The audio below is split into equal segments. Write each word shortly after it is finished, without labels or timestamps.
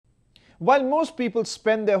While most people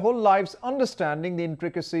spend their whole lives understanding the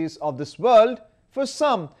intricacies of this world, for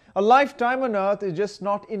some, a lifetime on Earth is just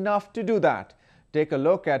not enough to do that. Take a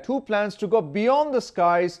look at who plans to go beyond the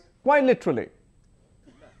skies, quite literally.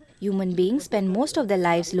 Human beings spend most of their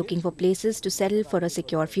lives looking for places to settle for a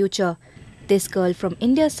secure future. This girl from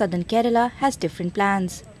India's southern Kerala has different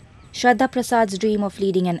plans. Shraddha Prasad's dream of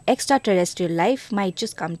leading an extraterrestrial life might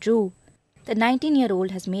just come true. The 19-year-old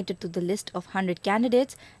has made it to the list of 100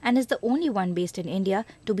 candidates and is the only one based in India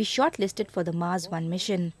to be shortlisted for the Mars 1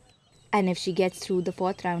 mission. And if she gets through the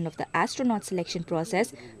 4th round of the astronaut selection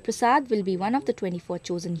process, Prasad will be one of the 24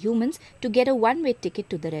 chosen humans to get a one-way ticket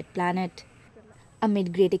to the Red Planet.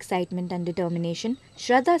 Amid great excitement and determination,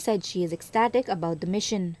 Shraddha said she is ecstatic about the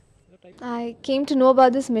mission. I came to know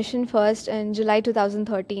about this mission first in July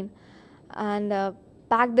 2013, and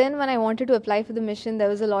back then when I wanted to apply for the mission, there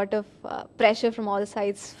was a lot of pressure from all the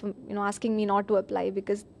sides, asking me not to apply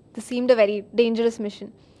because this seemed a very dangerous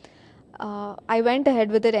mission. I went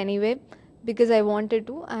ahead with it anyway because I wanted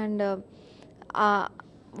to, and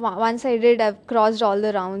once I did, I've crossed all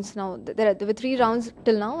the rounds. Now there were 3 rounds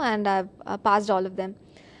till now, and I've passed all of them,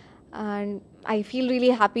 and I feel really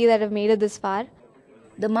happy that I've made it this far.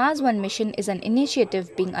 The Mars 1 mission is an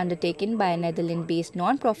initiative being undertaken by a Netherlands-based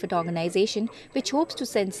non-profit organization which hopes to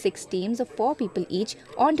send 6 teams of 4 people each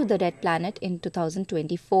onto the Red Planet in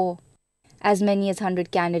 2024. As many as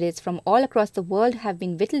 100 candidates from all across the world have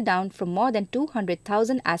been whittled down from more than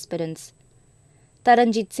 200,000 aspirants.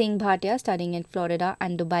 Taranjit Singh Bhatia, studying in Florida,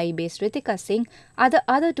 and Dubai-based Ritika Singh are the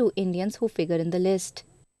other 2 Indians who figure in the list.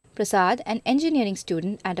 Prasad, an engineering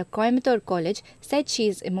student at a Coimbatore college, said she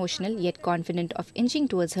is emotional yet confident of inching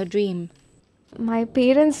towards her dream. My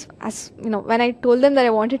parents, when I told them that I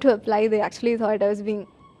wanted to apply, they actually thought I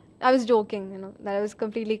was joking, that I was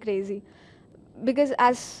completely crazy. Because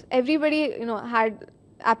as everybody, had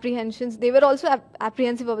apprehensions, they were also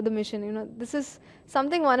apprehensive about the mission. This is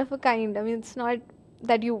something one of a kind. I mean, it's not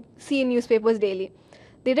that you see in newspapers daily.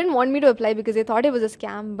 They didn't want me to apply because they thought it was a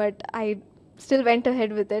scam, but I still went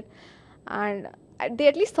ahead with it, and they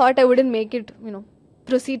at least thought I wouldn't make it,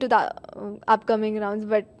 proceed to the upcoming rounds,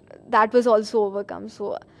 but that was also overcome.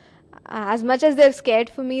 So as much as they're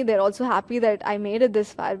scared for me, they're also happy that I made it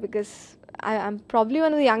this far because I'm probably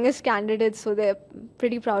one of the youngest candidates, so they're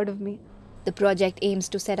pretty proud of me. The project aims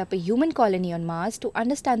to set up a human colony on Mars to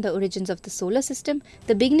understand the origins of the solar system,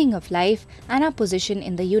 the beginning of life, and our position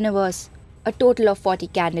in the universe. A total of 40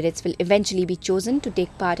 candidates will eventually be chosen to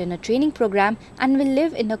take part in a training program and will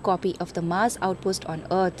live in a copy of the Mars outpost on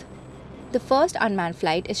Earth. The first unmanned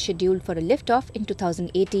flight is scheduled for a liftoff in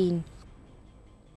 2018.